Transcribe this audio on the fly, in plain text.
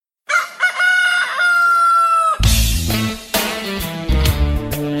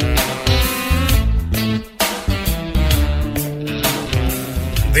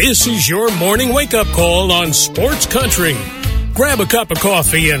This is your morning wake-up call on Sports Country. Grab a cup of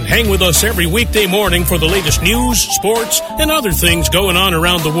coffee and hang with us every weekday morning for the latest news, sports, and other things going on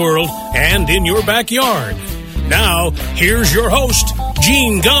around the world and in your backyard. Now, here's your host,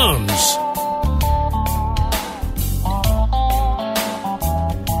 Gene Gumbs.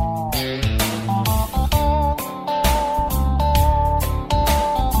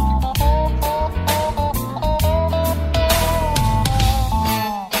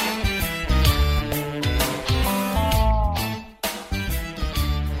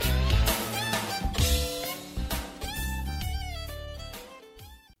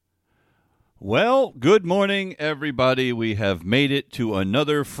 Well, good morning, everybody. We have made it to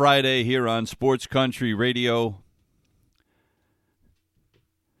another Friday here on Sports Country Radio.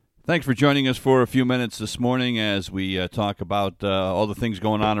 Thanks for joining us for a few minutes this morning as we talk about all the things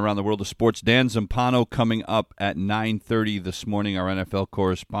going on around the world of sports. Dan Zampano coming up at 9:30 this morning, our NFL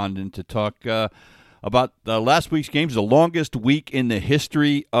correspondent, to talk about last week's games, the longest week in the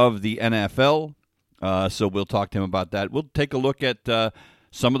history of the NFL. So we'll talk to him about that. We'll take a look at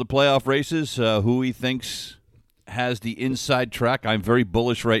some of the playoff races, who he thinks has the inside track. I'm very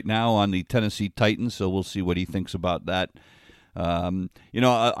bullish right now on the Tennessee Titans, so we'll see what he thinks about that.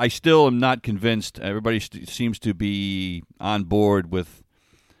 I still am not convinced. Everybody seems to be on board with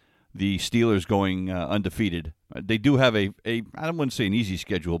the Steelers going undefeated. They do have I don't want to say an easy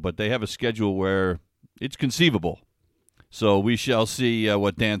schedule, but they have a schedule where it's conceivable. So we shall see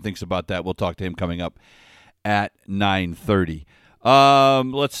what Dan thinks about that. We'll talk to him coming up at 9:30.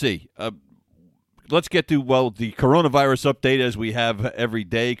 Let's see. Let's get to, the coronavirus update as we have every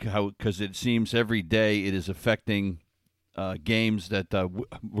day, because it seems every day it is affecting games that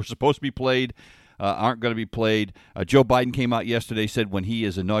were supposed to be played, aren't going to be played. Joe Biden came out yesterday, said when he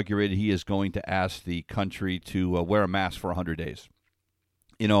is inaugurated, he is going to ask the country to wear a mask for 100 days.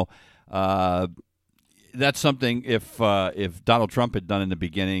 That's something if Donald Trump had done in the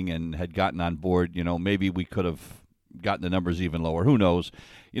beginning and had gotten on board, maybe we could have gotten the numbers even lower. Who knows?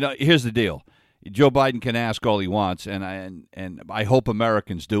 Here's the deal. Joe Biden can ask all he wants, and I hope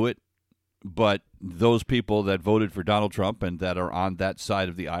Americans do it, but those people that voted for Donald Trump and that are on that side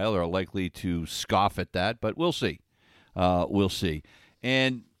of the aisle are likely to scoff at that, but we'll see. We'll see.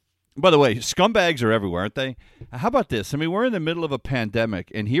 And by the way, scumbags are everywhere, aren't they? How about this? We're in the middle of a pandemic,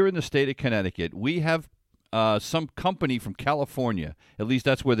 and here in the state of Connecticut, we have some company from California, at least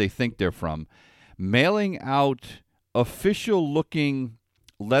that's where they think they're from, mailing out official-looking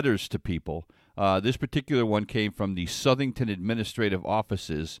letters to people. This particular one came from the Southington Administrative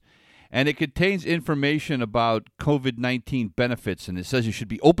Offices, and it contains information about COVID-19 benefits, and it says you should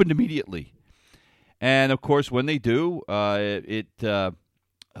be opened immediately. And, of course, when they do, it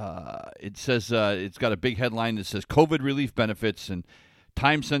says it's got a big headline that says COVID relief benefits and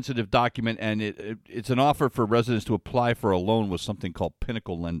time-sensitive document, and it's an offer for residents to apply for a loan with something called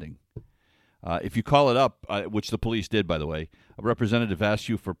Pinnacle Lending. If you call it up, which the police did, by the way, a representative asks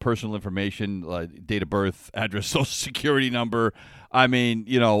you for personal information, date of birth, address, social security number.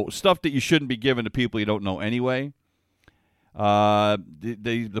 Stuff that you shouldn't be giving to people you don't know anyway.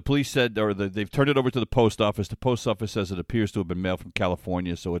 The police said, they've turned it over to the post office. The post office says it appears to have been mailed from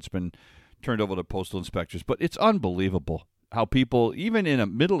California, so it's been turned over to postal inspectors. But it's unbelievable how people, even in the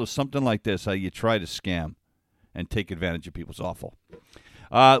middle of something like this, how you try to scam and take advantage of people. It's awful.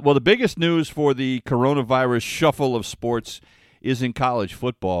 The biggest news for the coronavirus shuffle of sports is in college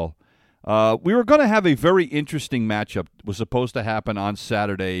football. We were going to have a very interesting matchup. It was supposed to happen on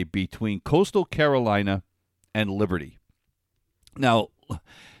Saturday between Coastal Carolina and Liberty. Now,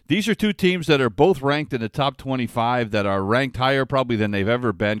 these are two teams that are both ranked in the top 25, that are ranked higher probably than they've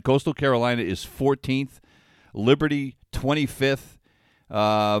ever been. Coastal Carolina is 14th, Liberty 25th.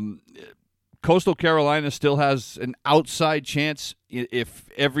 Coastal Carolina still has an outside chance, if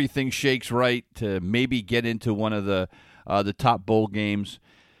everything shakes right, to maybe get into one of the top bowl games.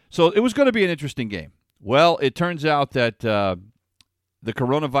 So it was going to be an interesting game. Well, it turns out that the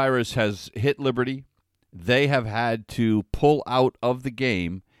coronavirus has hit Liberty. They have had to pull out of the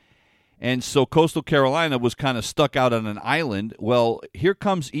game, and so Coastal Carolina was kind of stuck out on an island. Well, here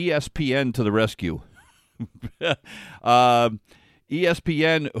comes ESPN to the rescue.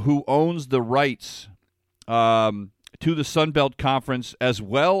 ESPN, who owns the rights to the Sun Belt Conference as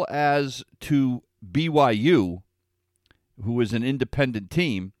well as to BYU, who is an independent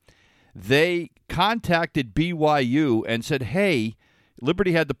team, they contacted BYU and said, hey,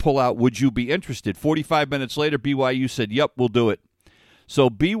 Liberty had to pull out. Would you be interested? 45 minutes later, BYU said, yep, we'll do it. So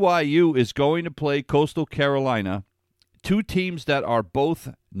BYU is going to play Coastal Carolina, two teams that are both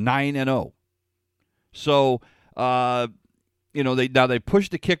 9-0. So they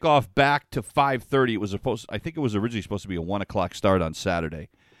pushed the kickoff back to 5:30. I think it was originally supposed to be a 1:00 start on Saturday.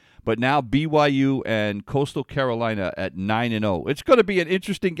 But now BYU and Coastal Carolina at 9-0. It's going to be an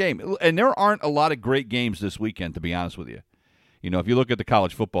interesting game. And there aren't a lot of great games this weekend, to be honest with you. If you look at the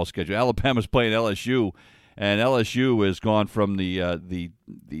college football schedule, Alabama's playing LSU, and LSU has gone from the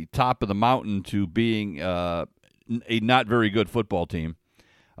top of the mountain to being a not very good football team.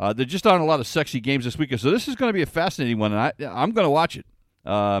 There just aren't a lot of sexy games this weekend. So this is going to be a fascinating one, and I'm going to watch it.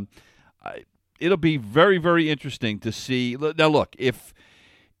 It'll be very, very interesting to see. Now, look,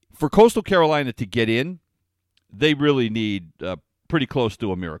 for Coastal Carolina to get in, they really need pretty close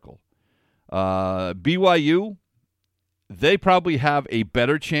to a miracle. BYU, they probably have a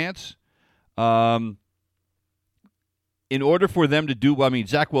better chance. In order for them to do well,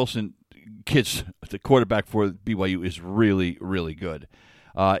 Zach Wilson, the quarterback for BYU, is really, really good.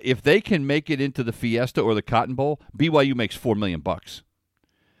 If they can make it into the Fiesta or the Cotton Bowl, BYU makes $4 million.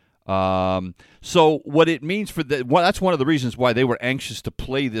 So what it means that's one of the reasons why they were anxious to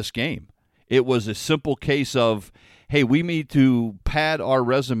play this game. It was a simple case of, hey, we need to pad our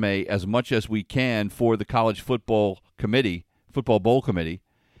resume as much as we can for the college football bowl committee,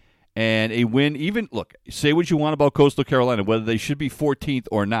 and a win. Even look, say what you want about Coastal Carolina, whether they should be 14th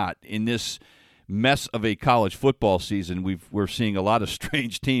or not in this mess of a college football season. We're seeing a lot of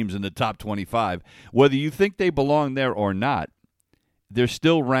strange teams in the top 25. Whether you think they belong there or not, they're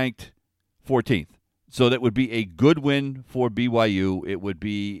still ranked 14th. So that would be a good win for BYU. It would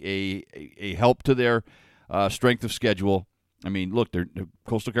be a help to their strength of schedule. Look, they're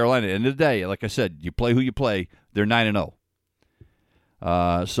Coastal Carolina. At the end of the day, like I said, you play who you play. They're 9-0.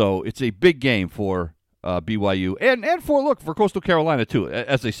 So it's a big game for BYU and for Coastal Carolina too.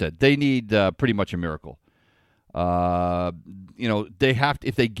 As I said, they need pretty much a miracle. They have to,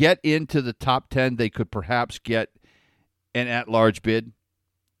 if they get into the top 10, they could perhaps get an at-large bid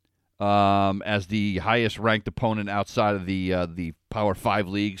as the highest-ranked opponent outside of the Power 5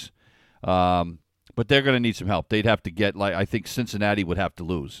 leagues. But they're going to need some help. They'd have to get, I think Cincinnati would have to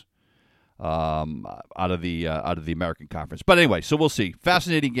lose out of the American Conference. But anyway, so we'll see.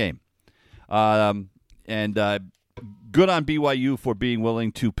 Fascinating game. And good on BYU for being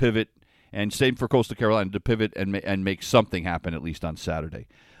willing to pivot, and same for Coastal Carolina to pivot and make something happen at least on Saturday.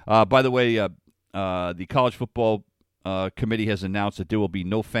 By the way, the college football committee has announced that there will be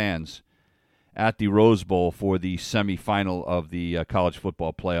no fans at the Rose Bowl for the semifinal of the college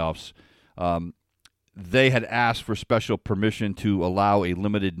football playoffs. They had asked for special permission to allow a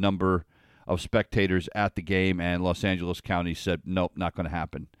limited number of spectators at the game, and Los Angeles County said, nope, not going to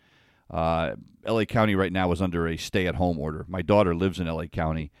happen. L.A. County right now is under a stay-at-home order. My daughter lives in L.A.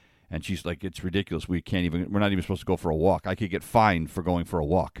 County, and she's like, it's ridiculous. We're not even supposed to go for a walk. I could get fined for going for a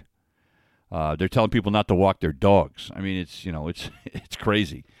walk. They're telling people not to walk their dogs. It's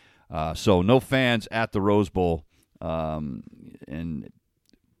crazy. So no fans at the Rose Bowl, and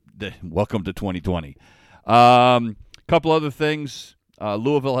welcome to 2020. Couple other things.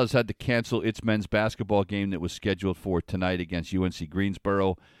 Louisville has had to cancel its men's basketball game that was scheduled for tonight against UNC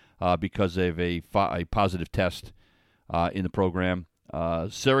Greensboro because of a positive test in the program.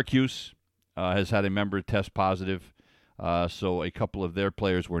 Syracuse has had a member test positive. So a couple of their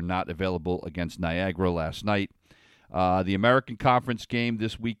players were not available against Niagara last night. The American Conference game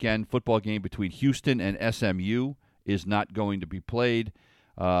this weekend, football game between Houston and SMU, is not going to be played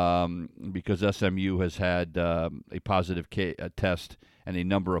because SMU has had a positive test, and a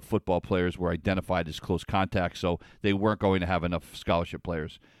number of football players were identified as close contacts, so they weren't going to have enough scholarship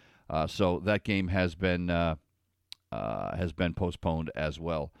players. So that game has been postponed as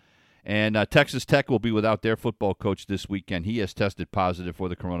well. And Texas Tech will be without their football coach this weekend. He has tested positive for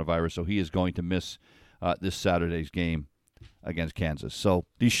the coronavirus, so he is going to miss this Saturday's game against Kansas. So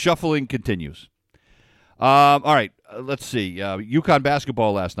the shuffling continues. All right, let's see. UConn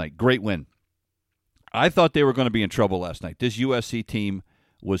basketball last night, great win. I thought they were going to be in trouble last night. This USC team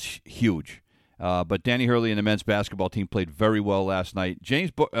was huge. But Danny Hurley and the men's basketball team played very well last night.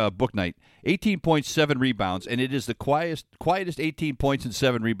 James Bouknight, 18 points, 7 rebounds, and it is the quietest 18 points and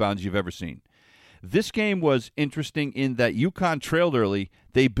 7 rebounds you've ever seen. This game was interesting in that UConn trailed early.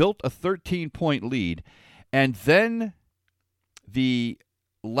 They built a 13-point lead, and then the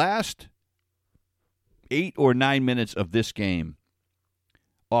last 8 or 9 minutes of this game,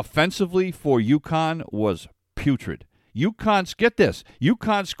 offensively for UConn, was putrid. UConn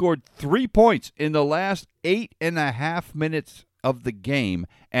scored 3 points in the last 8.5 minutes of the game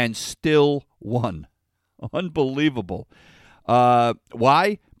and still won. Unbelievable.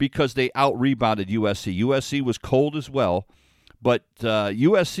 Why? Because they out-rebounded USC. USC was cold as well, but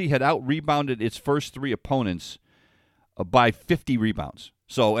USC had out-rebounded its first 3 opponents by 50 rebounds.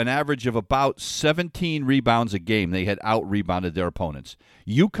 So an average of about 17 rebounds a game. They had out-rebounded their opponents.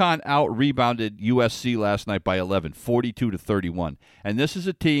 UConn out-rebounded USC last night by 11, 42-31. And this is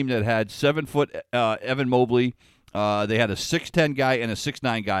a team that had 7-foot Evan Mobley. They had a 6'10 guy and a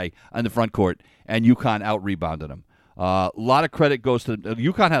 6'9 guy on the front court, and UConn out-rebounded them. A lot of credit goes to them.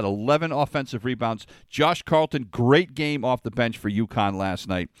 UConn had 11 offensive rebounds. Josh Carlton, great game off the bench for UConn last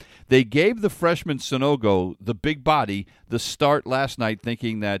night. They gave the freshman Sonogo, the big body, the start last night,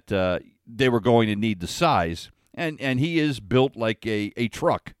 thinking that they were going to need the size. And he is built like a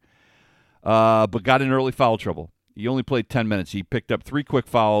truck, but got in early foul trouble. He only played 10 minutes. He picked up 3 quick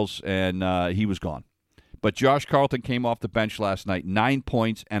fouls, and he was gone. But Josh Carlton came off the bench last night, 9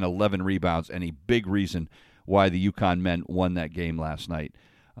 points and 11 rebounds, and a big reason why the UConn men won that game last night.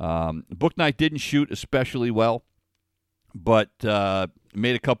 Bouknight didn't shoot especially well, but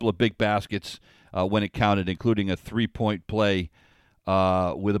made a couple of big baskets when it counted, including a 3-point play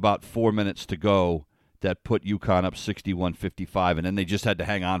with about 4 minutes to go that put UConn up 61-55, and then they just had to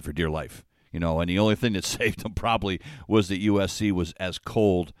hang on for dear life. And the only thing that saved them probably was that USC was as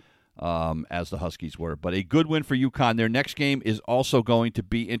cold as the Huskies were. But a good win for UConn. Their next game is also going to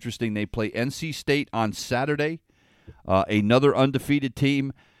be interesting. They play NC State on Saturday, another undefeated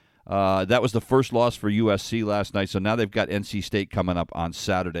team. That was the first loss for USC last night, so now they've got NC State coming up on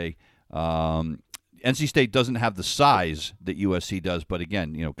Saturday. NC State doesn't have the size that USC does, but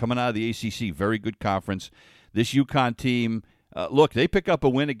again, coming out of the ACC, very good conference. This UConn team, look, they pick up a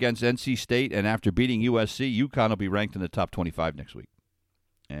win against NC State, and after beating USC, UConn will be ranked in the top 25 next week.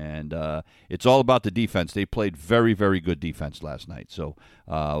 And it's all about the defense. They played very, very good defense last night. So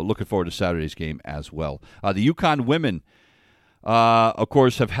looking forward to Saturday's game as well. The UConn women, of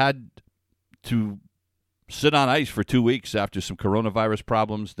course, have had to sit on ice for 2 weeks after some coronavirus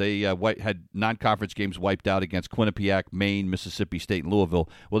problems. They had non-conference games wiped out against Quinnipiac, Maine, Mississippi State, and Louisville.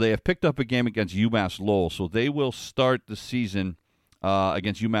 Well, they have picked up a game against UMass Lowell. So they will start the season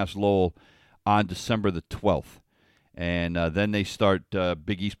against UMass Lowell on December the 12th. And then they start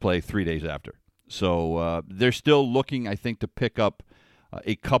Big East play 3 days after. So they're still looking, I think, to pick up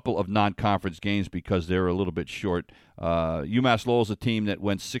a couple of non-conference games because they're a little bit short. UMass Lowell is a team that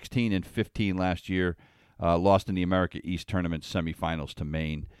went 16-15 last year, lost in the America East Tournament semifinals to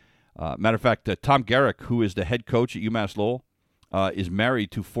Maine. Matter of fact, Tom Garrick, who is the head coach at UMass Lowell, is married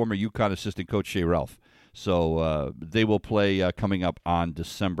to former UConn assistant coach Shea Ralph. So they will play coming up on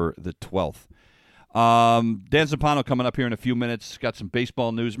December the 12th. Dan Zampano coming up here in a few minutes. Got some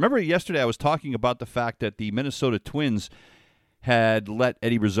baseball news. Remember yesterday I was talking about the fact that the Minnesota Twins had let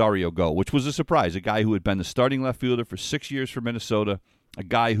Eddie Rosario go, which was a surprise. A guy who had been the starting left fielder for 6 years for Minnesota, a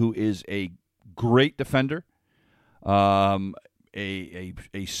guy who is a great defender, a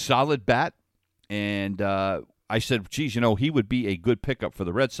solid bat, and I said, geez, he would be a good pickup for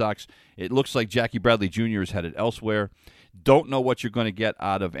the Red Sox. It looks like Jackie Bradley Jr. is headed elsewhere. Don't know what you're going to get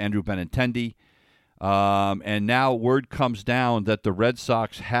out of Andrew Benintendi. And now word comes down that the Red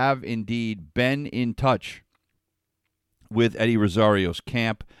Sox have indeed been in touch with Eddie Rosario's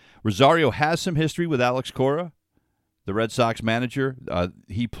camp. Rosario has some history with Alex Cora, the Red Sox manager.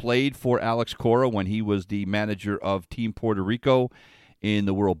 He played for Alex Cora when he was the manager of Team Puerto Rico in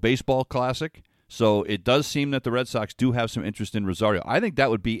the World Baseball Classic. So it does seem that the Red Sox do have some interest in Rosario. I think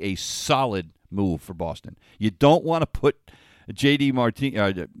that would be a solid move for Boston. You don't want to put JD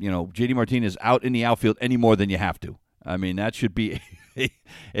Martinez out in the outfield any more than you have to. I mean, that should be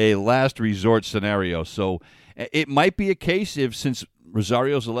a last resort scenario. So it might be a case since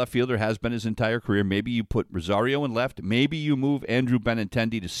Rosario's a left fielder, has been his entire career, maybe you put Rosario in left, maybe you move Andrew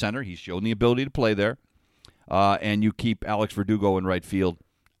Benintendi to center. He's shown the ability to play there. And you keep Alex Verdugo in right field.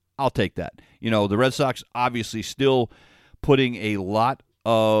 I'll take that. The Red Sox obviously still putting a lot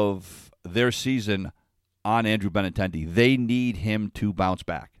of their season on Andrew Benintendi. They need him to bounce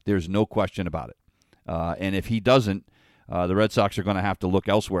back. There's no question about it. And if he doesn't, the Red Sox are going to have to look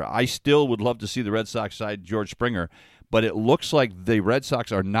elsewhere. I still would love to see the Red Sox side George Springer, but it looks like the Red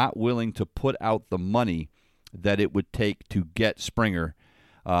Sox are not willing to put out the money that it would take to get Springer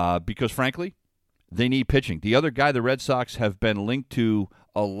because, frankly, they need pitching. The other guy the Red Sox have been linked to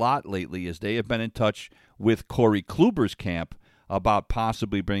a lot lately is they have been in touch with Corey Kluber's camp about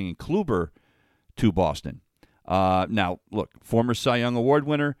possibly bringing Kluber to Boston. Now, look, former Cy Young Award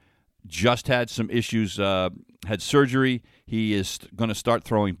winner, just had some issues, had surgery. He is going to start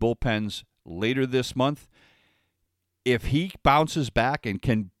throwing bullpens later this month. If he bounces back and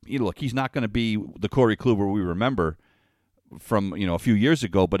can, look, he's not going to be the Corey Kluber we remember from, a few years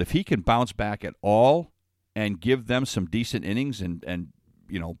ago, but if he can bounce back at all and give them some decent innings and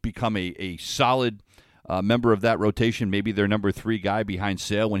become a solid member of that rotation, maybe their number 3 guy behind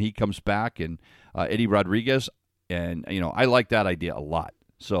Sale when he comes back, and Eddie Rodriguez. And, I like that idea a lot.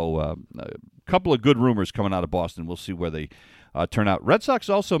 So a couple of good rumors coming out of Boston. We'll see where they turn out. Red Sox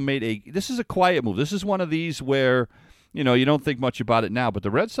also made this is a quiet move. This is one of these where, you don't think much about it now, but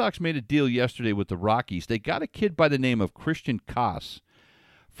the Red Sox made a deal yesterday with the Rockies. They got a kid by the name of Christian Koss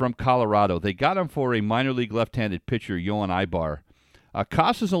from Colorado. They got him for a minor league left-handed pitcher, Yohan Ibar.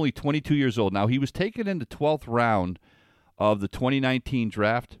 Koss is only 22 years old. Now, he was taken in the 12th round of the 2019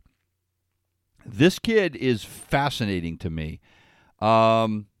 draft. This kid is fascinating to me.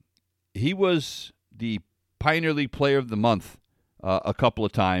 He was the Pioneer League Player of the Month a couple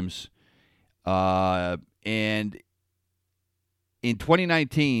of times. And in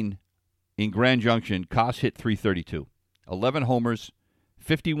 2019, in Grand Junction, Koss hit .332. 11 homers,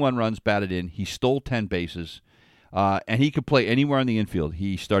 51 runs batted in. He stole 10 bases. And he could play anywhere on the infield.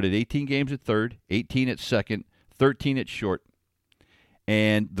 He started 18 games at third, 18 at second, 13 at short.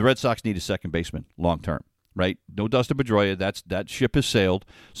 And the Red Sox need a second baseman long term, right? No Dustin Pedroia. That ship has sailed.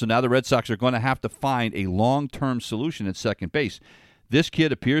 So now the Red Sox are going to have to find a long-term solution at second base. This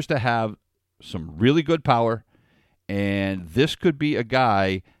kid appears to have some really good power, and this could be a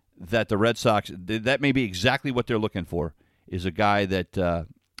guy that the Red Sox, that may be exactly what they're looking for, is a guy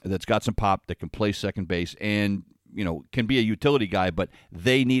that's got some pop, that can play second base, and can be a utility guy, but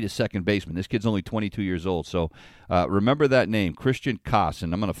they need a second baseman. This kid's only 22 years old, so remember that name, Christian Koss,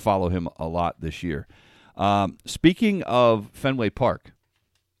 and I'm going to follow him a lot this year. Speaking of Fenway Park,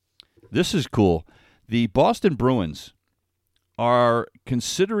 this is cool. The Boston Bruins are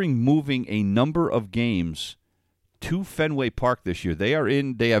considering moving a number of games to Fenway Park this year.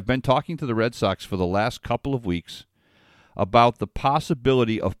 They have been talking to the Red Sox for the last couple of weeks about the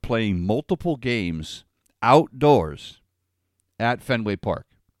possibility of playing multiple games outdoors at Fenway Park.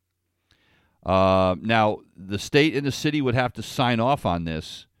 Now, the state and the city would have to sign off on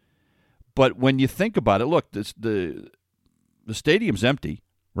this, but when you think about it, look, the stadium's empty,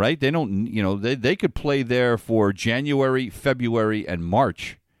 right? They don't, they could play there for January, February, and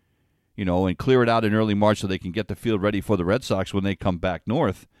March, and clear it out in early March so they can get the field ready for the Red Sox when they come back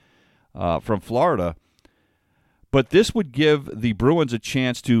north from Florida. But this would give the Bruins a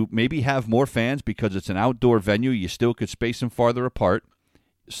chance to maybe have more fans because it's an outdoor venue. You still could space them farther apart,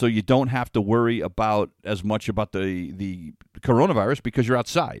 so you don't have to worry as much about the coronavirus because you're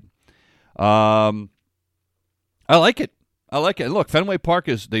outside. I like it. And look, Fenway Park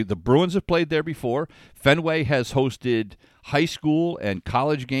the Bruins have played there before. Fenway has hosted high school and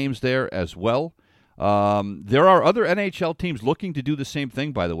college games there as well. There are other NHL teams looking to do the same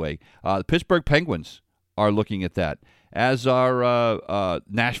thing, by the way. The Pittsburgh Penguins are looking at that, as are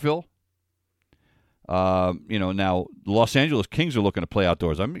Nashville. Now the Los Angeles Kings are looking to play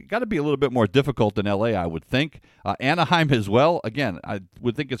outdoors. Got to be a little bit more difficult than L.A., I would think. Anaheim as well. Again, I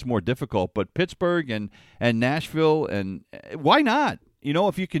would think it's more difficult, but Pittsburgh and Nashville, and why not?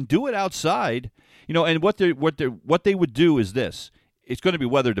 If you can do it outside, and what they would do is this. It's going to be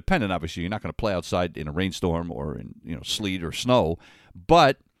weather dependent. Obviously, you're not going to play outside in a rainstorm or in sleet or snow,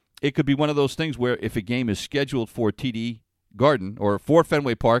 but it could be one of those things where if a game is scheduled for TD Garden or for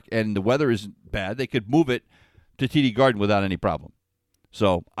Fenway Park and the weather is bad, they could move it to TD Garden without any problem.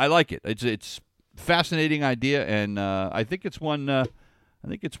 So I like it. It's a fascinating idea, and I think it's one.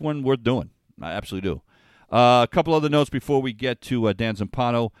 Worth doing. I absolutely do. A couple other notes before we get to Dan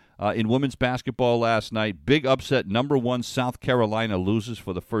Zampano. In women's basketball last night, big upset. Number 1 South Carolina loses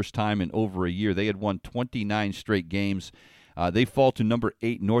for the first time in over a year. They had won 29 straight games. They fall to number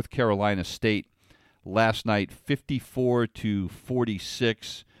 8 North Carolina State last night,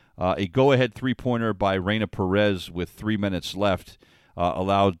 54-46. A go-ahead three-pointer by Reina Perez with 3 minutes left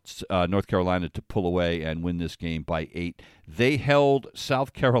allowed North Carolina to pull away and win this game by 8. They held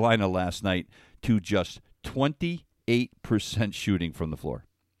South Carolina last night to just 28% shooting from the floor.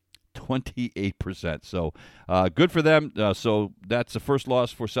 28%. So good for them. So that's the first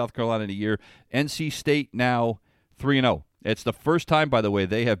loss for South Carolina in a year. NC State now 3-0. It's the first time, by the way,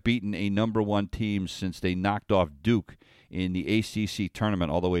 they have beaten a number 1 team since they knocked off Duke in the ACC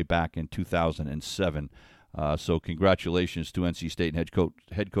tournament all the way back in 2007. So congratulations to NC State and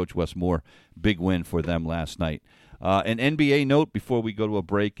head coach Wes Moore. Big win for them last night. An NBA note before we go to a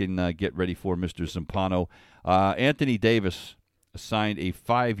break and get ready for Mr. Zampano. Anthony Davis signed a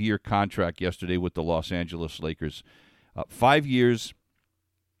 5-year contract yesterday with the Los Angeles Lakers. 5 years,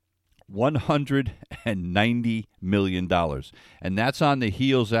 $190 million. And that's on the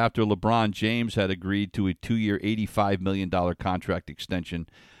heels after LeBron James had agreed to a 2-year, $85 million contract extension.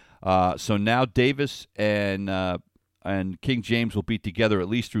 So now Davis and and King James will be together at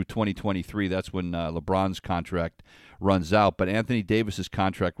least through 2023. That's when LeBron's contract runs out. But Anthony Davis's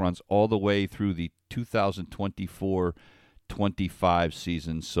contract runs all the way through the 2024-25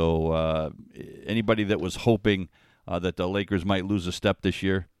 season. So anybody that was hoping that the Lakers might lose a step this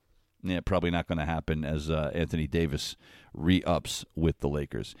year, probably not going to happen as Anthony Davis re-ups with the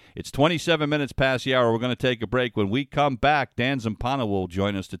Lakers. It's 27 minutes past the hour. We're going to take a break. When we come back, Dan Zampano will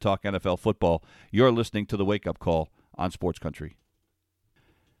join us to talk NFL football. You're listening to The Wake Up Call on Sports Country.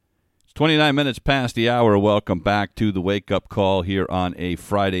 It's 29 minutes past the hour. Welcome back to The Wake Up Call here on a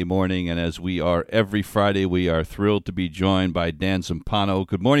Friday morning. And as we are every Friday, we are thrilled to be joined by Dan Zampano.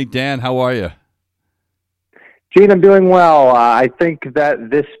 Good morning, Dan. How are you? Gene, I'm doing well. I think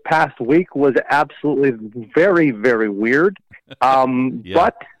that this past week was absolutely very, very weird. Yeah.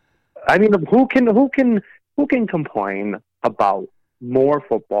 But I mean, who can complain about more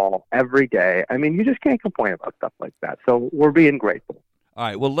football every day? I mean, you just can't complain about stuff like that. So we're being grateful. All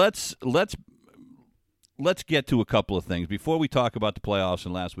right. Well, let's get to a couple of things before we talk about the playoffs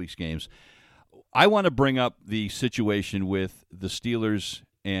and last week's games. I want to bring up the situation with the Steelers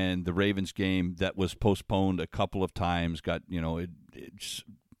and the Ravens game that was postponed a couple of times. It's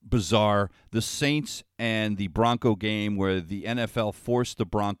bizarre. The Saints and the Bronco game where the NFL forced the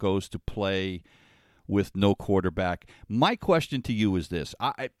Broncos to play with no quarterback. My question to you is this.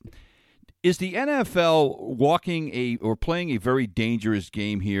 Is the NFL playing a very dangerous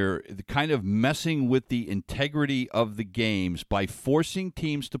game here, kind of messing with the integrity of the games by forcing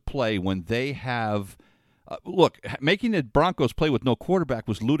teams to play when they have making the Broncos play with no quarterback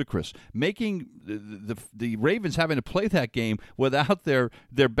was ludicrous. Making the Ravens having to play that game without their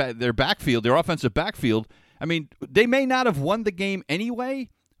backfield, their offensive backfield, I mean, they may not have won the game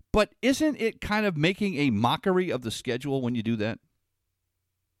anyway, but isn't it kind of making a mockery of the schedule when you do that?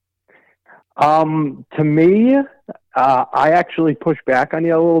 To me, I actually push back on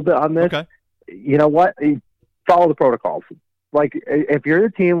you a little bit on this. Okay. You know what? Follow the protocols. Like, if you're the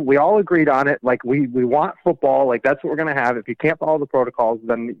team, we all agreed on it. Like, we want football. Like, that's what we're going to have. If you can't follow the protocols,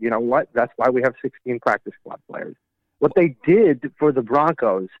 then you know what? That's why we have 16 practice squad players. What they did for the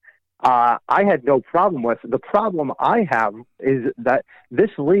Broncos, I had no problem with. The problem I have is that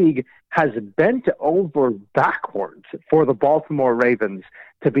this league has bent over backwards for the Baltimore Ravens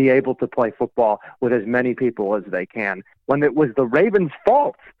to be able to play football with as many people as they can, when it was the Ravens'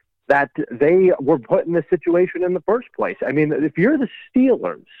 fault that they were put in this situation in the first place. I mean, if you're the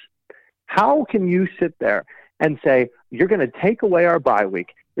Steelers, how can you sit there and say, you're going to take away our bye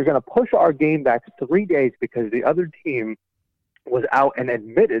week, you're going to push our game back 3 days because the other team was out and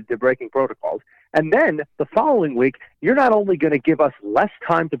admitted to breaking protocols, and then the following week, you're not only going to give us less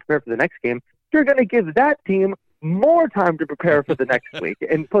time to prepare for the next game, you're going to give that team more time to prepare for the next week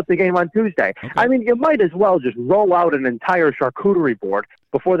and put the game on Tuesday. Okay. I mean, you might as well just roll out an entire charcuterie board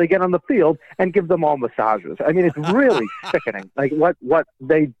before they get on the field and give them all massages. I mean, it's really sickening. Like what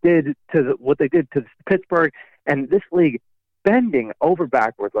they did to Pittsburgh and this league bending over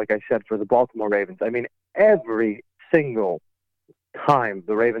backwards, like I said, for the Baltimore Ravens. I mean, every single time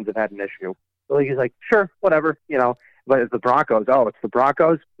the Ravens have had an issue, the league is like, sure, whatever, you know. But it's the Broncos. Oh, it's the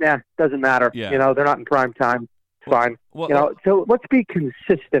Broncos? Yeah, doesn't matter. Yeah. You know, they're not in prime time. Fine. So let's be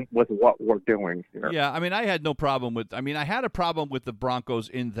consistent with what we're doing here. Yeah, I mean, I had a problem with the Broncos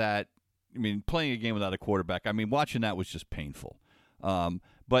in that, I mean, playing a game without a quarterback. I mean, watching that was just painful.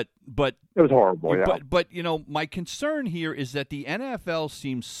 But it was horrible. Yeah. But you know, my concern here is that the NFL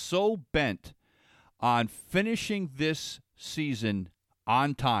seems so bent on finishing this season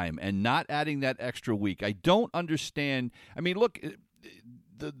on time and not adding that extra week. I don't understand. I mean, look,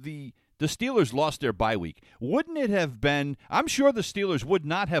 the Steelers lost their bye week. Wouldn't it have been, I'm sure the Steelers would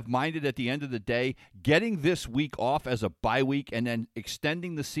not have minded at the end of the day getting this week off as a bye week and then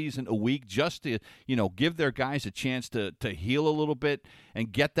extending the season a week just to, you know, give their guys a chance to heal a little bit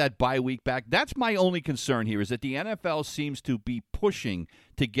and get that bye week back. That's my only concern here, is that the NFL seems to be pushing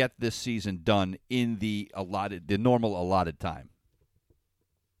to get this season done in the normal allotted time.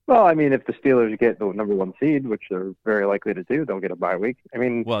 Well, I mean, if the Steelers get the number one seed, which they're very likely to do, they'll get a bye week. I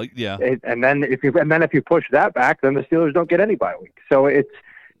mean, well, yeah. And then if you push that back, then the Steelers don't get any bye week. So it's,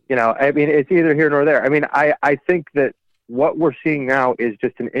 you know, I mean, it's either here nor there. I mean, I think that what we're seeing now is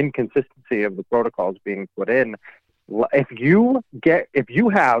just an inconsistency of the protocols being put in. If you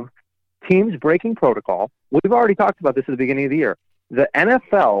have teams breaking protocol, we've already talked about this at the beginning of the year. The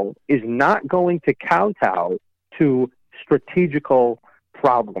NFL is not going to kowtow to strategical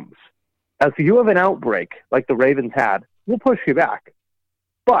problems. If you have an outbreak like the Ravens had, we'll push you back.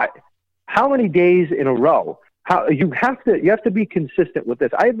 But how many days in a row how you have to be consistent with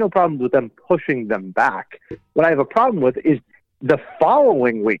this. I have no problem with them pushing them back. What I have a problem with is the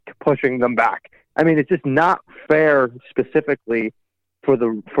following week pushing them back. I mean, it's just not fair specifically for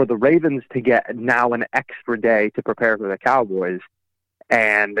the Ravens to get now an extra day to prepare for the Cowboys,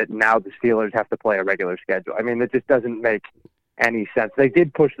 and now the Steelers have to play a regular schedule. I mean, it just doesn't make any sense. They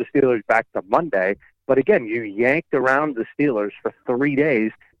did push the Steelers back to Monday, but again, you yanked around the Steelers for 3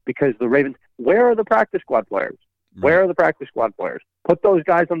 days because the Ravens, where are the practice squad players? Where are the practice squad players? Put those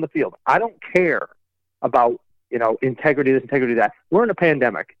guys on the field. I don't care about, integrity, this, integrity, that. We're in a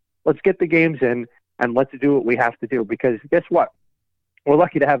pandemic. Let's get the games in and let's do what we have to do, because guess what? We're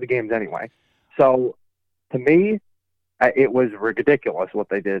lucky to have the games anyway. So to me, it was ridiculous what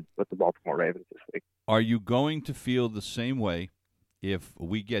they did with the Baltimore Ravens this week. Are you going to feel the same way if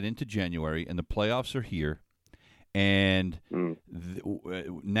we get into January and the playoffs are here and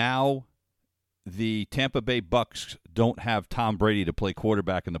now the Tampa Bay Bucks don't have Tom Brady to play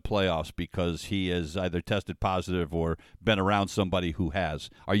quarterback in the playoffs because he has either tested positive or been around somebody who has?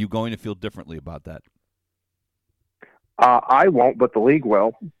 Are you going to feel differently about that? I won't, but the league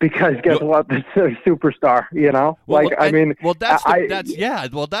will, because guess what? It's a superstar,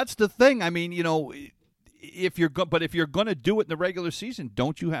 that's the thing. I mean, if you're going to do it in the regular season,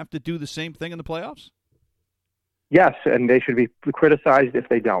 don't you have to do the same thing in the playoffs? Yes, and they should be criticized if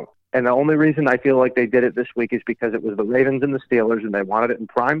they don't. And the only reason I feel like they did it this week is because it was the Ravens and the Steelers, and they wanted it in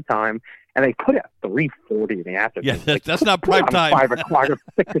prime time, and they put it at 3:40 in the afternoon. Yeah, that's not prime time. 5 o'clock or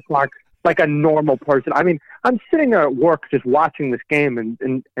 6 o'clock, like a normal person. I mean, I'm sitting there at work just watching this game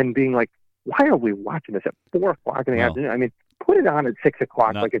and being like, why are we watching this at 4 o'clock in the afternoon? I mean, put it on at 6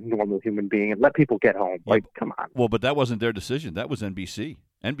 o'clock like a normal human being and let people get home. Come on. Well, but that wasn't their decision. That was NBC.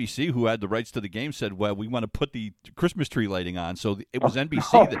 NBC, who had the rights to the game, said, "Well, we want to put the Christmas tree lighting on." So it was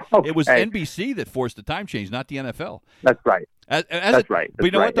NBC it was NBC that forced the time change, not the NFL. That's right. That's right. But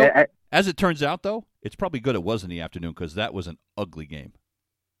you know what, though? As it turns out, though, it's probably good it was in the afternoon because that was an ugly game.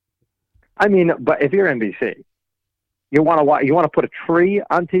 I mean, but if you're NBC, you want to put a tree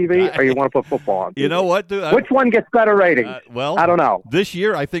on TV or you want to put football on TV? You know what, dude? Which one gets better ratings? Well, I don't know. This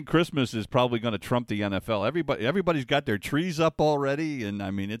year, I think Christmas is probably going to trump the NFL. Everybody's got their trees up already, and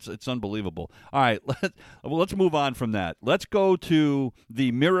I mean, it's unbelievable. All right, let's move on from that. Let's go to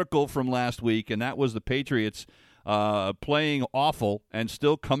the miracle from last week, and that was the Patriots playing awful and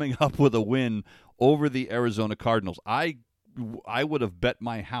still coming up with a win over the Arizona Cardinals. I would have bet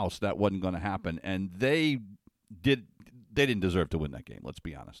my house that wasn't going to happen, and they didn't deserve to win that game. Let's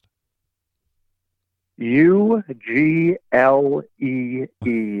be honest. UGLEE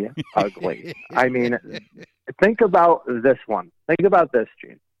ugly. I mean, think about this one. Think about this,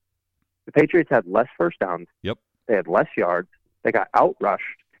 Gene. The Patriots had less first downs. Yep. They had less yards. They got outrushed.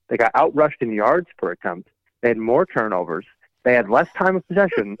 They got outrushed in yards per attempt. They had more turnovers. They had less time of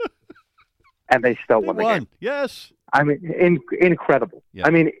possession, and they still won the game. Yes. I mean, incredible. Yep. I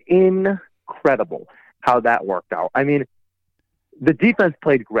mean, incredible how that worked out. I mean, the defense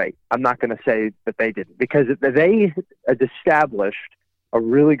played great. I'm not going to say that they didn't, because they had established a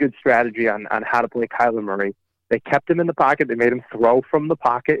really good strategy on how to play Kyler Murray. They kept him in the pocket. They made him throw from the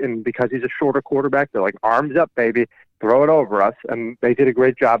pocket, and because he's a shorter quarterback, they're like, arms up, baby, throw it over us. And they did a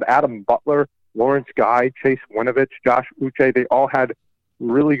great job. Adam Butler, Lawrence Guy, Chase Winovich, Josh Uche, they all had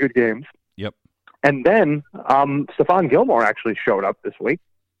really good games. Yep. And then Stephon Gilmore actually showed up this week.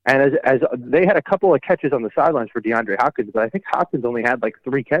 And as they had a couple of catches on the sidelines for DeAndre Hopkins, but I think Hopkins only had like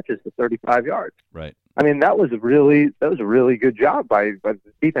 3 catches for 35 yards. Right. I mean, that was a really good job by the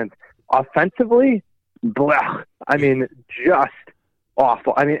defense. Offensively, blah. I mean, just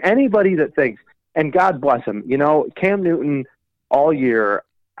awful. I mean, anybody that thinks, and God bless him, Cam Newton all year,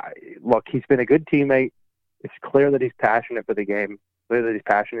 look, he's been a good teammate. It's clear that he's passionate for the game, clear that he's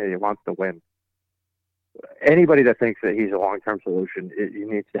passionate, he wants to win. Anybody that thinks that he's a long-term solution, he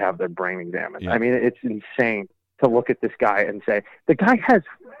needs to have their brain examined. Yeah. I mean, it's insane to look at this guy and say, the guy has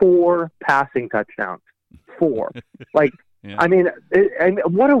 4 passing touchdowns. 4. Like, yeah. I mean,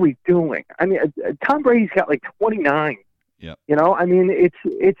 what are we doing? I mean, Tom Brady's got like 29. Yeah. I mean, it's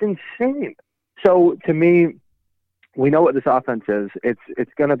insane. So to me, we know what this offense is.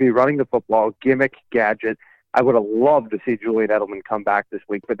 It's going to be running the football, gimmick, gadget. I would have loved to see Julian Edelman come back this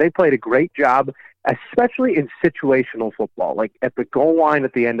week, but they played a great job, especially in situational football, like at the goal line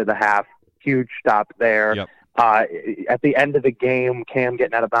at the end of the half, huge stop there. Yep. At the end of the game, Cam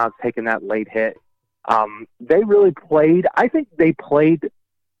getting out of bounds, taking that late hit. They really played. I think they played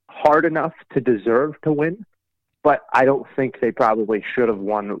hard enough to deserve to win. but I don't think they probably should have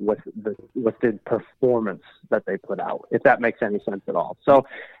won with the performance that they put out, if that makes any sense at all. So,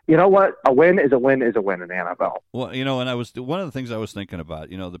 you know what? A win is a win is a win in the NFL. Well, and one of the things I was thinking about,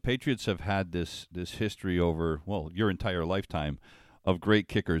 the Patriots have had this history over, your entire lifetime of great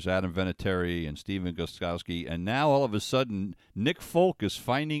kickers, Adam Vinatieri and Steven Gostkowski, and now all of a sudden Nick Folk is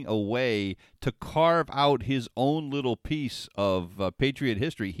finding a way to carve out his own little piece of Patriot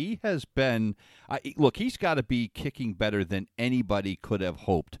history. He has been, he's got to be kicking better than anybody could have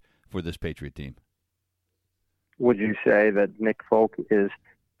hoped for this Patriot team. Would you say that Nick Folk is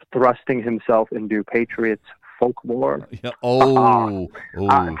thrusting himself into Patriots folklore? Yeah.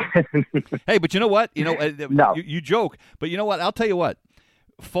 Hey, but you know what? No. You joke, but you know what? I'll tell you what.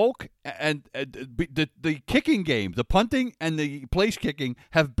 Folk and the kicking game, the punting and the place kicking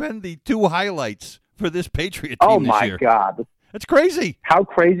have been the two highlights for this Patriot team this year. Oh, my God. That's crazy. How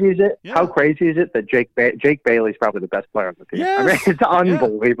crazy is it? Yeah. How crazy is it that Jake Bailey's probably the best player on the team? Yes. I mean, it's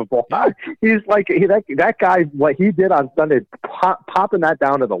unbelievable. Yeah. He's like that guy. What he did on Sunday, popping that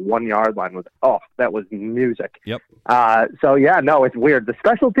down to the 1 yard line that was music. Yep. It's weird. The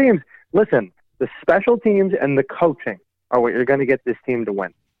special teams. Listen, the special teams and the coaching are what you're going to get this team to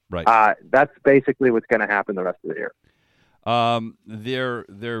win. Right. That's basically what's going to happen the rest of the year.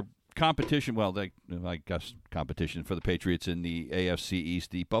 Their competition, I guess competition for the Patriots in the AFC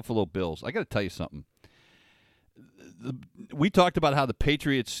East, the Buffalo Bills. I got to tell you something. We talked about how the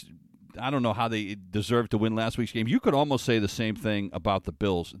Patriots, I don't know how they deserved to win last week's game. You could almost say the same thing about the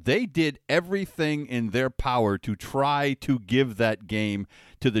Bills. They did everything in their power to try to give that game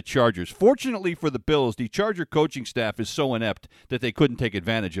to the Chargers. Fortunately for the Bills, the Charger coaching staff is so inept that they couldn't take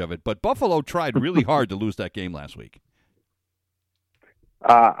advantage of it. But Buffalo tried really hard to lose that game last week.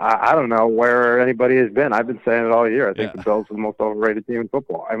 I don't know where anybody has been. I've been saying it all year. I think the Bills are the most overrated team in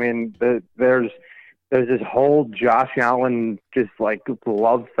football. I mean, there's this whole Josh Allen just like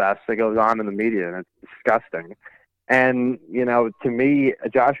love fest that goes on in the media, and it's disgusting. And, to me,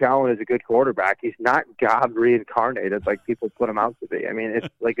 Josh Allen is a good quarterback. He's not God reincarnated like people put him out to be. I mean, it's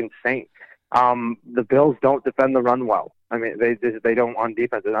like insane. The Bills don't defend the run well. I mean, they don't on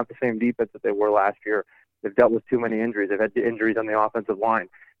defense. They're not the same defense that they were last year. They've dealt with too many injuries. They've had injuries on the offensive line.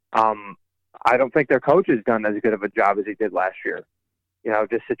 I don't think their coach has done as good of a job as he did last year,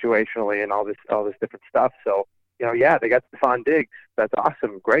 just situationally and all this different stuff. So, they got Stephon Diggs. That's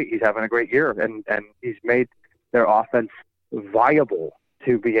awesome. Great. He's having a great year, and he's made their offense viable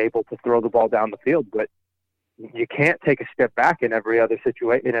to be able to throw the ball down the field. But you can't take a step back in every other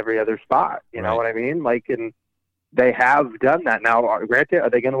situation, in every other spot. You know what I mean? And they have done that. Now, granted, are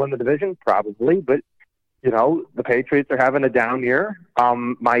they going to win the division? Probably, but the Patriots are having a down year.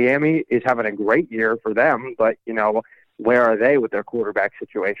 Miami is having a great year for them, but, where are they with their quarterback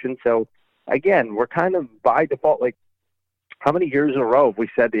situation? So, again, we're kind of by default, like, how many years in a row have we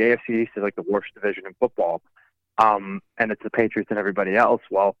said the AFC East is like the worst division in football, and it's the Patriots and everybody else?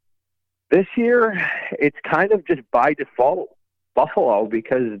 Well, this year, it's kind of just by default Buffalo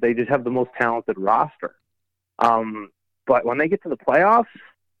because they just have the most talented roster. But when they get to the playoffs,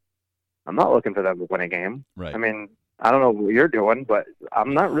 I'm not looking for them to win a game. Right. I mean, I don't know what you're doing, but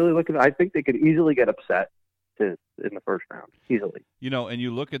I'm not really looking. I think they could easily get upset in the first round, easily. And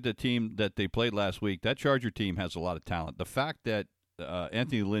you look at the team that they played last week, that Charger team has a lot of talent. The fact that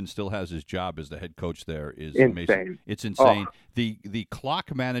Anthony Lynn still has his job as the head coach there is amazing. It's insane. Oh. The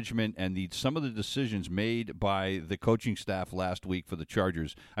clock management and some of the decisions made by the coaching staff last week for the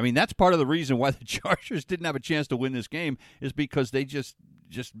Chargers. I mean, that's part of the reason why the Chargers didn't have a chance to win this game is because they just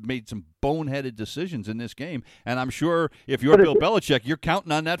made some boneheaded decisions in this game. And I'm sure if you're Bill Belichick, you're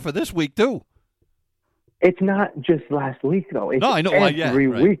counting on that for this week too. It's not just last week, though. It's no, I know. Every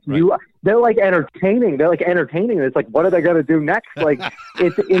week. Right. They're like entertaining. It's like, what are they going to do next? Like,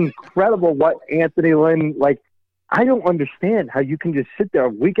 it's incredible what Anthony Lynn, I don't understand how you can just sit there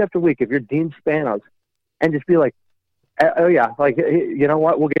week after week if you're Dean Spanos and just be like, oh, yeah, you know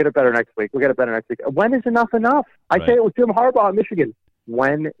what? We'll get it better next week. We'll get it better next week. When is enough enough? I say it with Jim Harbaugh in Michigan.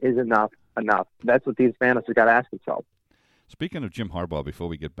 When is enough enough? That's what Dean Spanos has got to ask himself. Speaking of Jim Harbaugh, before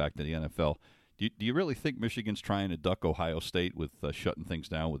we get back to the NFL, do you really think Michigan's trying to duck Ohio State with shutting things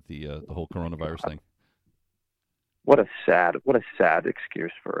down with the whole coronavirus thing? What a sad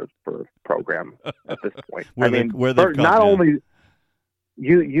excuse for a program at this point. Only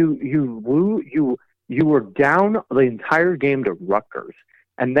you were down the entire game to Rutgers,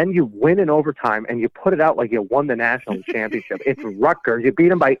 and then you win in overtime, and you put it out like you won the national championship. It's Rutgers. You beat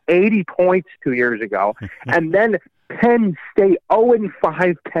them by 80 points 2 years ago, and then Penn State,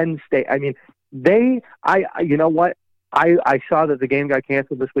 0-5 Penn State. I mean, you know what? I saw that the game got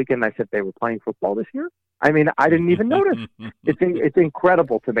canceled this weekend. And I said they were playing football this year. I mean, I didn't even notice. It's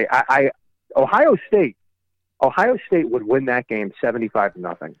incredible to me. Ohio State would win that game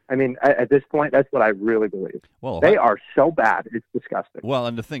 75-0. I mean, at this point, that's what I really believe. Well, they are so bad; it's disgusting. Well,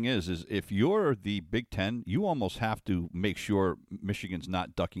 and the thing is if you're the Big Ten, you almost have to make sure Michigan's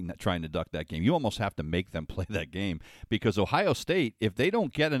not trying to duck that game. You almost have to make them play that game because Ohio State, if they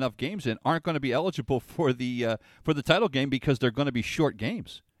don't get enough games in, aren't going to be eligible for the title game because they're going to be short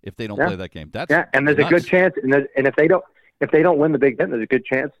games if they don't play that game. And there's a good chance, and if they don't win the Big Ten, there's a good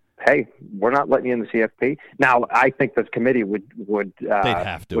chance. Hey, we're not letting you in the CFP. Now, I think this committee would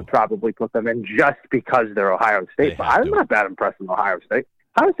probably put them in just because they're Ohio State. But I'm not that impressed with Ohio State.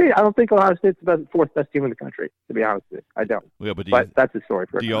 I don't think Ohio State's the fourth best team in the country, to be honest with you. I don't. Yeah, but that's a story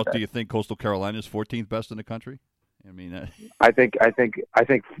for do you think Coastal Carolina is 14th best in the country? I mean, I think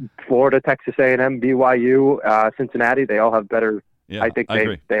Florida, Texas A&M, BYU, Cincinnati, they all have better. Yeah, I think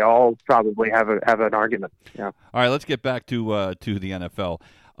they all probably have an argument. Yeah. All right, let's get back to the NFL.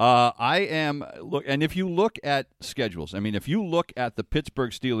 And if you look at schedules, I mean, if you look at the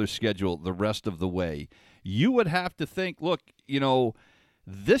Pittsburgh Steelers schedule the rest of the way, you would have to think, look,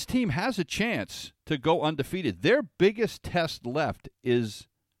 this team has a chance to go undefeated. Their biggest test left is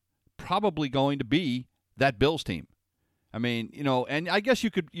probably going to be that Bills team. I mean, and I guess you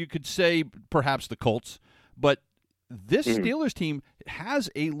could say perhaps the Colts, but this Steelers team has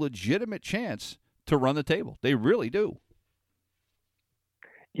a legitimate chance to run the table. They really do.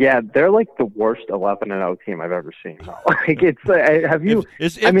 Yeah, they're like the worst 11-0 team I've ever seen. Like have you?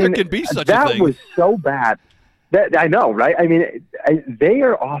 If there can be such a thing. That was so bad. I know, right? I mean,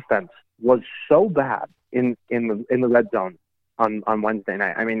 their offense was so bad in the red zone on Wednesday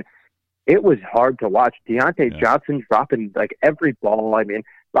night. I mean, it was hard to watch. Deontay Johnson dropping like every ball. I mean,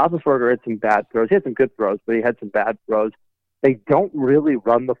 Roethlisberger had some bad throws. He had some good throws, but he had some bad throws. They don't really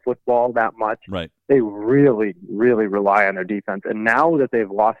run the football that much. Right. They really, really rely on their defense. And now that they've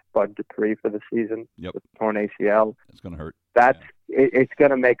lost Bud Dupree for the season with torn ACL, it's going to hurt. It's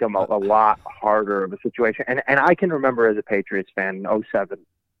going to make them a lot harder of a situation. And I can remember as a Patriots fan in 2007,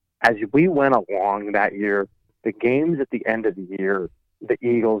 as we went along that year, the games at the end of the year, the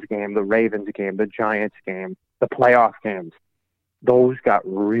Eagles game, the Ravens game, the Giants game, the playoff games, those got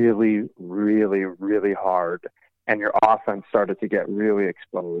really, really, really hard. And your offense started to get really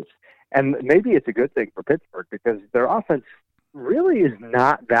exposed. And maybe it's a good thing for Pittsburgh because their offense really is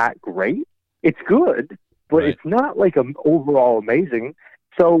not that great. It's good, but it's not like overall amazing.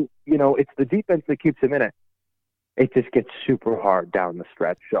 So, it's the defense that keeps them in it. It just gets super hard down the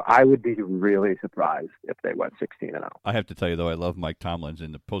stretch. So I would be really surprised if they went 16-0. I have to tell you, though, I love Mike Tomlin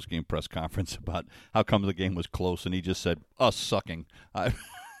in the postgame press conference about how come the game was close, and he just said, us sucking.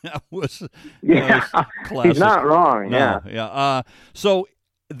 That was classic. He's not wrong. No, yeah. So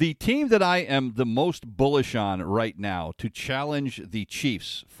the team that I am the most bullish on right now to challenge the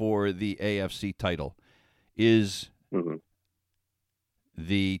Chiefs for the AFC title is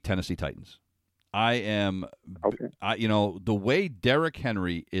the Tennessee Titans. I am, the way Derrick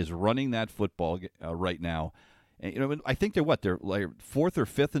Henry is running that football right now. And, I think they're like fourth or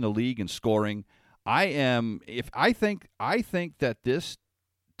fifth in the league in scoring. I think that this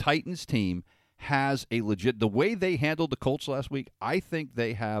Titans team has the way they handled the Colts last week, I think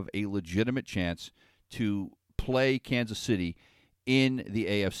they have a legitimate chance to play Kansas City in the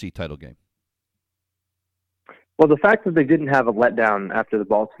AFC title game. Well, the fact that they didn't have a letdown after the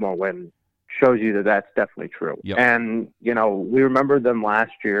Baltimore win shows you that that's definitely true. Yep. And, we remember them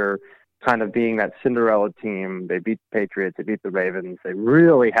last year kind of being that Cinderella team. They beat the Patriots, they beat the Ravens. They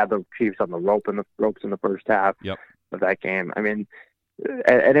really had the Chiefs on the ropes in the first half of that game. I mean,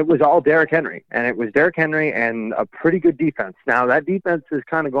 and it was all Derrick Henry, and it was Derrick Henry and a pretty good defense. Now that defense has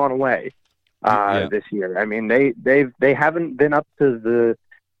kind of gone away this year. I mean, they haven't been up to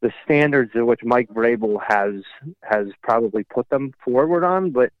the standards at which Mike Vrabel has probably put them forward on.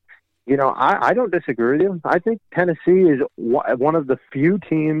 But I don't disagree with you. I think Tennessee is one of the few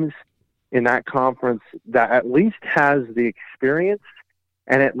teams in that conference that at least has the experience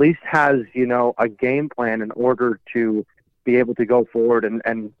and at least has a game plan in order to be able to go forward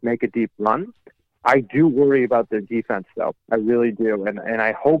and make a deep run. I do worry about their defense, though. I really do, and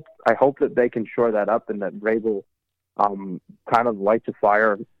I hope that they can shore that up and that Vrabel kind of lights a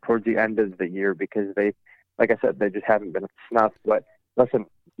fire towards the end of the year because they, like I said, they just haven't been snuffed. But listen,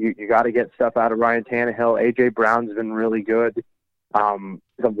 you got to get stuff out of Ryan Tannehill. A.J. Brown's been really good. The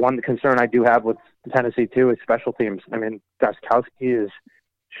one concern I do have with Tennessee too is special teams. I mean, Gostkowski is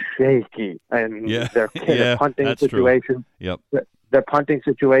shaky, and their punting situation. Yep. Their punting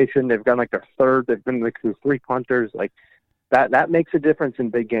situation, they've gone like their third. They've been like through 3 punters. Like that makes a difference in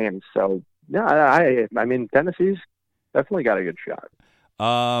big games. So yeah, I mean Tennessee's definitely got a good shot.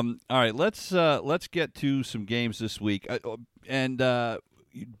 All right, let's get to some games this week, and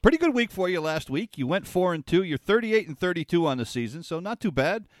pretty good week for you last week. You went 4-2. You're 38-32 on the season, so not too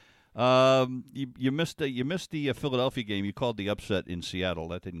bad. You missed the Philadelphia game. You called the upset in Seattle.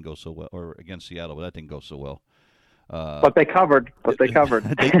 That didn't go so well, or against Seattle, but that didn't go so well. But they covered.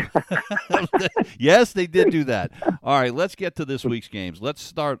 Yes, they did do that. All right, let's get to this week's games. Let's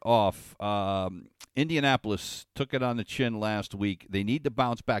start off. Indianapolis took it on the chin last week. They need to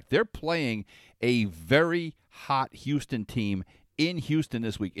bounce back. They're playing a very hot Houston team in Houston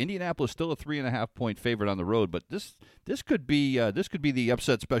this week. Indianapolis still a 3.5-point favorite on the road, but this could be the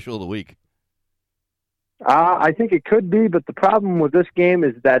upset special of the week. I think it could be, but the problem with this game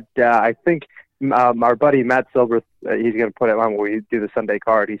is that I think our buddy Matt Silver, he's going to put it on when we do the Sunday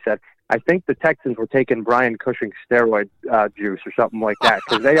card. He said, I think the Texans were taking Brian Cushing steroid juice or something like that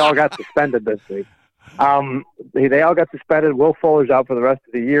because they all got suspended this week. They all got suspended. Will Fuller's out for the rest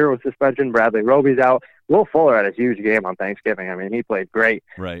of the year with suspension. Bradley Roby's out. Will Fuller had a huge game on Thanksgiving. I mean, he played great.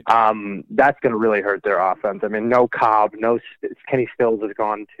 Right. That's going to really hurt their offense. I mean, no Cobb, no Kenny Stills has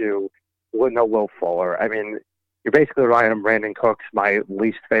gone to no Will Fuller. I mean, you're basically relying on Brandon Cooks, my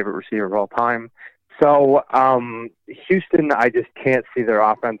least favorite receiver of all time. So Houston, I just can't see their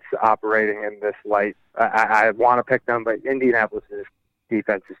offense operating in this light. I want to pick them, but Indianapolis'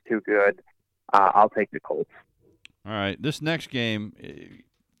 defense is too good. I'll take the Colts. All right. This next game,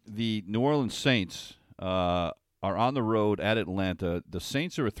 the New Orleans Saints are on the road at Atlanta. The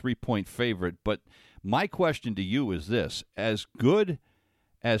Saints are a 3-point favorite, but my question to you is this. As good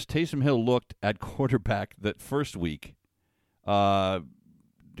as Taysom Hill looked at quarterback that first week,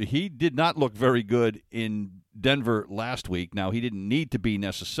 he did not look very good in Denver last week. Now, he didn't need to be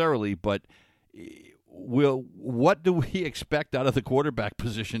necessarily, but what do we expect out of the quarterback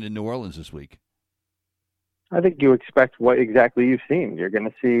position in New Orleans this week? I think you expect what exactly you've seen. You're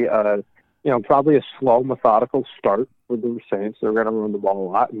going to see, probably a slow, methodical start for the Saints. They're going to run the ball a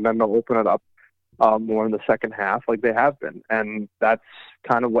lot, and then they'll open it up more in the second half like they have been. And that's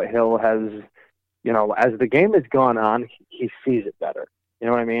kind of what Hill has, as the game has gone on, he sees it better. You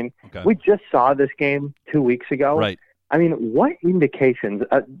know what I mean? Okay. We just saw this game 2 weeks ago. Right. I mean, what indications?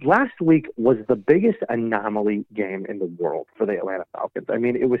 Last week was the biggest anomaly game in the world for the Atlanta Falcons. I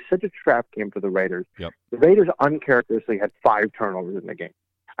mean, it was such a trap game for the Raiders. Yep. The Raiders uncharacteristically had 5 turnovers in the game.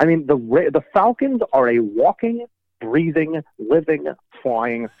 I mean, the Falcons are a walking, breathing, living,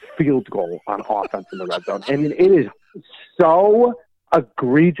 flying field goal on offense in the red zone. I mean, it is so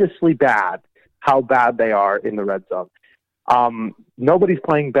egregiously bad how bad they are in the red zone. Nobody's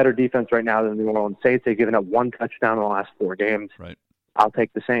playing better defense right now than the New Orleans Saints. They've given up 1 touchdown in the last 4 games. Right. I'll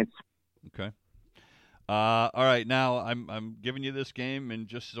take the Saints. Okay. All right. Now I'm giving you this game, and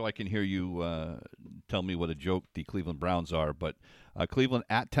just so I can hear you tell me what a joke the Cleveland Browns are. But Cleveland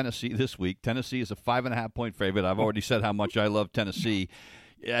at Tennessee this week. Tennessee is a 5.5-point favorite. I've already said how much I love Tennessee.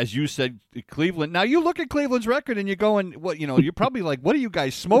 As you said, Cleveland. Now you look at Cleveland's record and you're going, you're probably like, what are you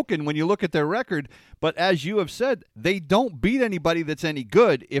guys smoking when you look at their record? But as you have said, they don't beat anybody that's any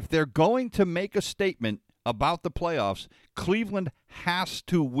good. If they're going to make a statement about the playoffs, Cleveland has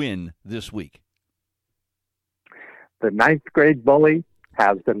to win this week. The 9th grade bully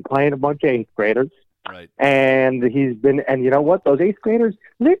has been playing a bunch of 8th graders. Right. And and you know what? Those 8th graders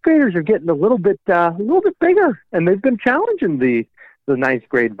are getting a little bit bigger, and they've been challenging the 9th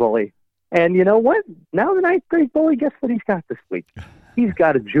grade bully. And you know what? Now the 9th grade bully, guess what he's got this week? He's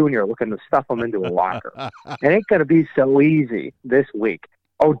got a junior looking to stuff him into a locker. It ain't going to be so easy this week.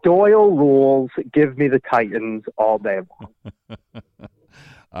 O'Doyle rules. Give me the Titans all day long.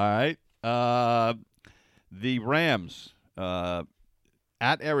 All right. The Rams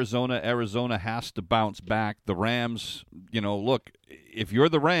at Arizona. Arizona has to bounce back. The Rams, look, if you're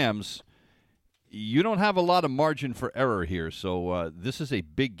the Rams, you don't have a lot of margin for error here, so this is a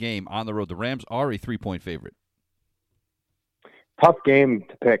big game on the road. The Rams are a 3-point favorite. Tough game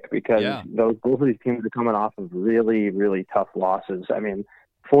to pick because both of these teams are coming off of really, really tough losses. I mean,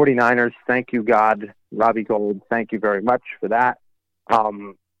 49ers, thank you, God. Robbie Gould, thank you very much for that.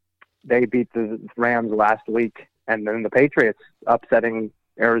 They beat the Rams last week, and then the Patriots upsetting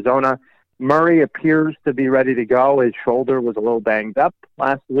Arizona. Murray appears to be ready to go. His shoulder was a little banged up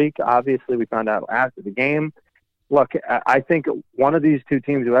last week. Obviously, we found out after the game. Look, I think one of these two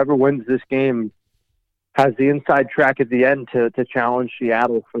teams, whoever wins this game, has the inside track at the end to challenge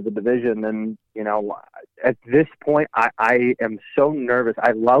Seattle for the division. And, at this point, I am so nervous.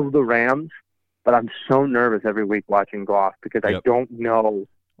 I love the Rams, but I'm so nervous every week watching Goff because I don't know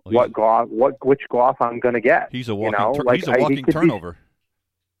which Goff I'm going to get. He's a walking turnover.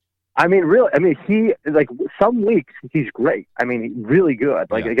 He some weeks he's great. Really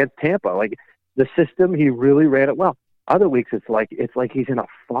good. Against Tampa, the system, he really ran it well. Other weeks it's like he's in a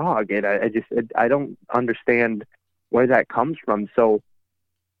fog, and I don't understand where that comes from. So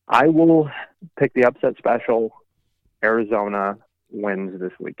I will pick the upset special. Arizona wins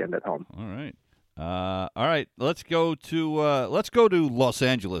this weekend at home. All right. Let's go to Los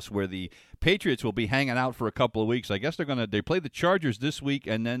Angeles, where the Patriots will be hanging out for a couple of weeks. I guess they play the Chargers this week,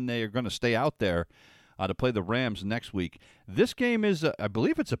 and then they are going to stay out there to play the Rams next week. This game is, I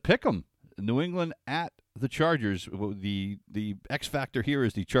believe, it's a pick'em. New England at the Chargers. The X factor here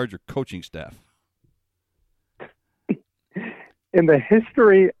is the Charger coaching staff. In the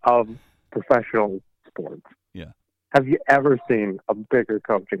history of professional sports, have you ever seen a bigger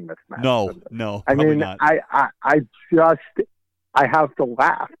coaching mismatch? No. Not. I have to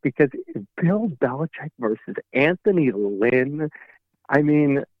laugh because Bill Belichick versus Anthony Lynn.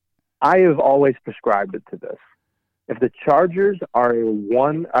 I have always prescribed it to this. If the Chargers are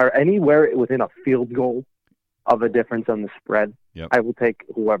anywhere within a field goal of a difference on the spread, I will take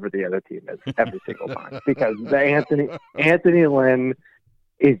whoever the other team is every single time because Anthony Lynn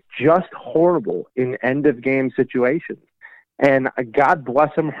is just horrible in end of game situations. And God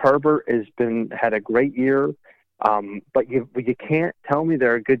bless him, Herbert had a great year. But you can't tell me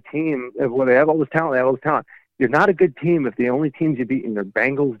they're a good team. Well, they have all this talent. You're not a good team if the only teams you beat are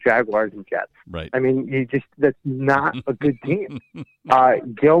Bengals, Jaguars, and Jets. Right. That's not a good team.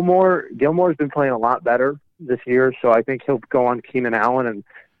 Gilmore's been playing a lot better this year, so I think he'll go on Keenan Allen, and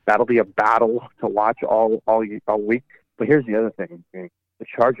that'll be a battle to watch all week. But here's the other thing. The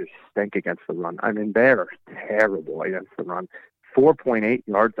Chargers stink against the run. They're terrible against the run. 4.8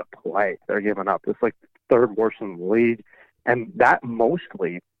 yards a play they're giving up. It's like third worst in the league. And that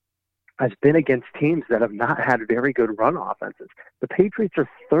mostly has been against teams that have not had very good run offenses. The Patriots are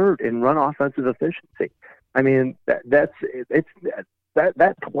third in run offensive efficiency. That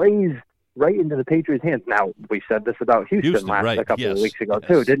plays right into the Patriots' hands. Now, we said this about Houston a couple of weeks ago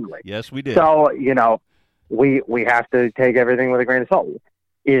too, didn't we? Yes, we did. So, we have to take everything with a grain of salt.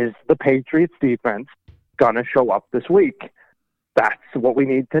 Is the Patriots defense going to show up this week? That's what we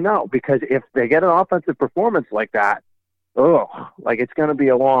need to know, because if they get an offensive performance like that, it's going to be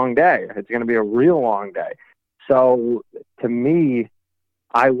a long day. It's going to be a real long day. So, to me,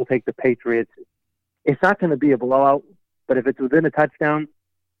 I will take the Patriots. It's not going to be a blowout, but if it's within a touchdown,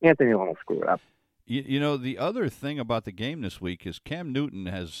 Anthony Lynn will screw it up. The other thing about the game this week is Cam Newton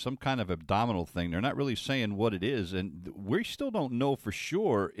has some kind of abdominal thing. They're not really saying what it is, and we still don't know for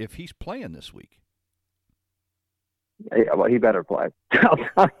sure if he's playing this week. Yeah, well, he better play.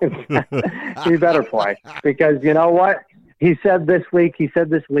 He better play, because you know what? He said this week,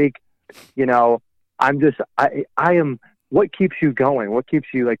 I am, what keeps you going? What keeps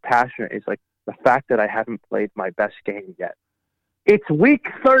you passionate? It's the fact that I haven't played my best game yet. It's week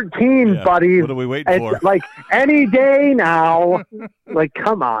 13, buddy. What are we waiting for? It's any day now.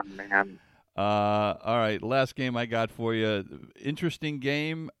 Come on, man. All right, last game I got for you. Interesting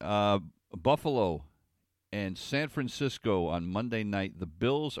game. Buffalo and San Francisco on Monday night. The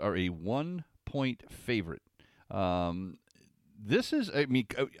Bills are a 1-point favorite. I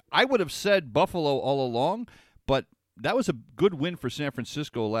would have said Buffalo all along, but that was a good win for San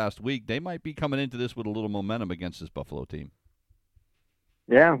Francisco last week. They might be coming into this with a little momentum against this Buffalo team.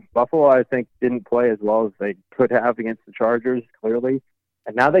 Yeah, Buffalo, I think, didn't play as well as they could have against the Chargers, clearly.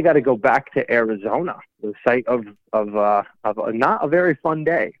 And now they got to go back to Arizona, the site of not a very fun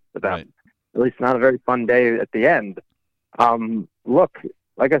day for them. Right. At least not a very fun day at the end. Look,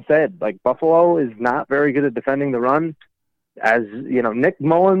 like I said, Buffalo is not very good at defending the run. As Nick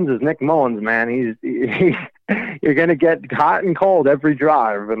Mullins is Nick Mullins, man. He's you're going to get hot and cold every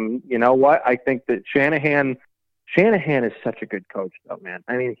drive. And you know what? I think that Shanahan is such a good coach, though, man.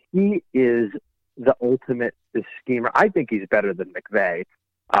 He is the ultimate schemer. I think he's better than McVay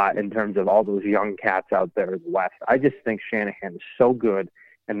in terms of all those young cats out there in the West. I just think Shanahan is so good.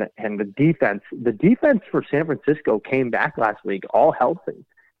 And the defense for San Francisco came back last week all healthy,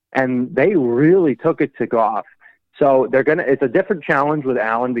 and they really took it to Goff. So it's a different challenge with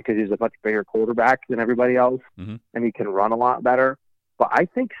Allen because he's a much bigger quarterback than everybody else, and he can run a lot better. But I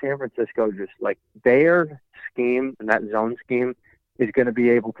think San Francisco, just their scheme and that zone scheme, is going to be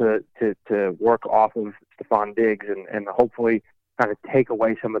able to work off of Stephon Diggs and hopefully kind of take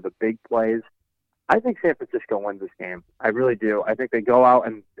away some of the big plays. I think San Francisco wins this game. I really do. I think they go out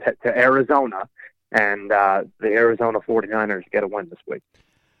and to Arizona, and the Arizona 49ers get a win this week.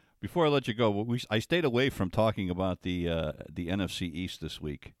 Before I let you go, I stayed away from talking about the NFC East this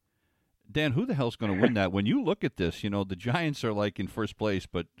week. Dan, who the hell's going to win that? When you look at this, the Giants are like in first place,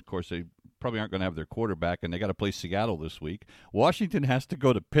 but of course they probably aren't going to have their quarterback, and they got to play Seattle this week. Washington has to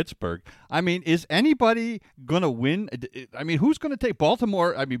go to Pittsburgh. I mean, is anybody going to win? I mean, who's going to take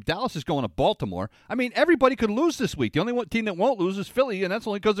Baltimore? I mean, Dallas is going to Baltimore. I mean, everybody could lose this week. The only team that won't lose is Philly, and that's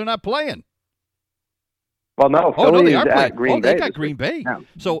only because they're not playing. Well, no, Philly they are is playing. at Green Bay. They got Green Bay. Yeah.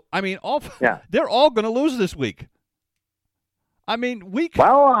 So, I mean, they're all going to lose this week. I mean,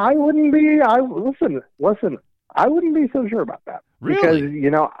 Well, I wouldn't be. Listen. I wouldn't be so sure about that. Really?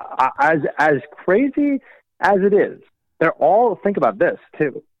 Because as crazy as it is, they're all. Think about this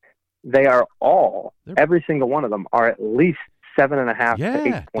too. They are all. Every single one of them are at least 7.5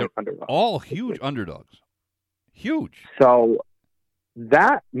 to 8 point underdogs. All huge underdogs. Huge. So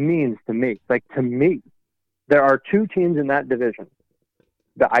that means to me, there are two teams in that division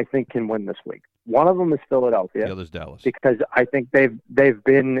that I think can win this week. One of them is Philadelphia. The other's Dallas. Because I think they've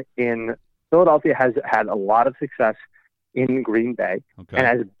been in Philadelphia has had a lot of success in Green Bay. Okay. And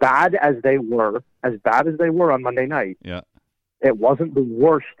as bad as they were on Monday night, it wasn't the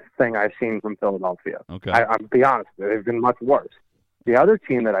worst thing I've seen from Philadelphia. Okay. I'll be honest, they've been much worse. The other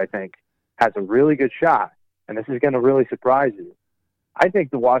team that I think has a really good shot, and this is going to really surprise you, I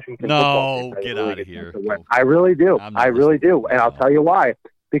think the Washington football team get really out of here. I really do. I really do. And I'll tell you why.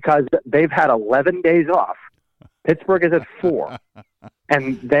 Because they've had 11 days off. Pittsburgh is at 4.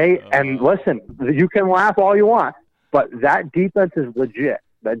 And listen, you can laugh all you want, but that defense is legit.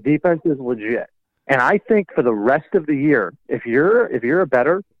 That defense is legit. And I think for the rest of the year, if you're a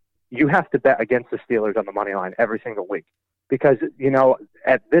bettor, you have to bet against the Steelers on the money line every single week. Because,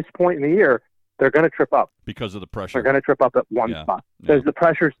 at this point in the year, they're going to trip up. Because of the pressure. They're going to trip up at one spot. Because the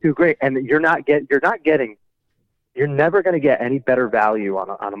pressure is too great. And you're never going to get any better value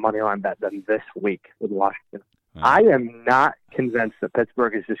on a money line bet than this week with Washington. I am not convinced that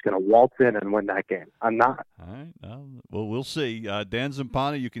Pittsburgh is just going to waltz in and win that game. I'm not. All right. Well, we'll see. Dan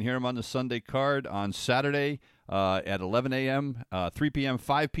Zampano, you can hear him on the Sunday card on Saturday at 11 a.m., 3 p.m.,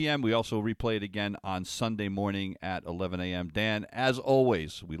 5 p.m. We also replay it again on Sunday morning at 11 a.m. Dan, as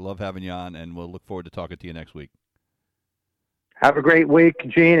always, we love having you on, and we'll look forward to talking to you next week. Have a great week,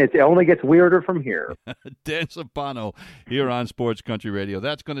 Gene. It only gets weirder from here. Dan Zampano here on Sports Country Radio.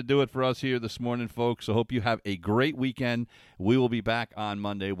 That's going to do it for us here this morning, folks. I hope you have a great weekend. We will be back on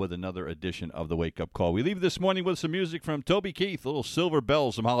Monday with another edition of the Wake Up Call. We leave this morning with some music from Toby Keith, a little Silver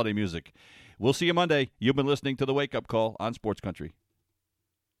Bells, some holiday music. We'll see you Monday. You've been listening to the Wake Up Call on Sports Country.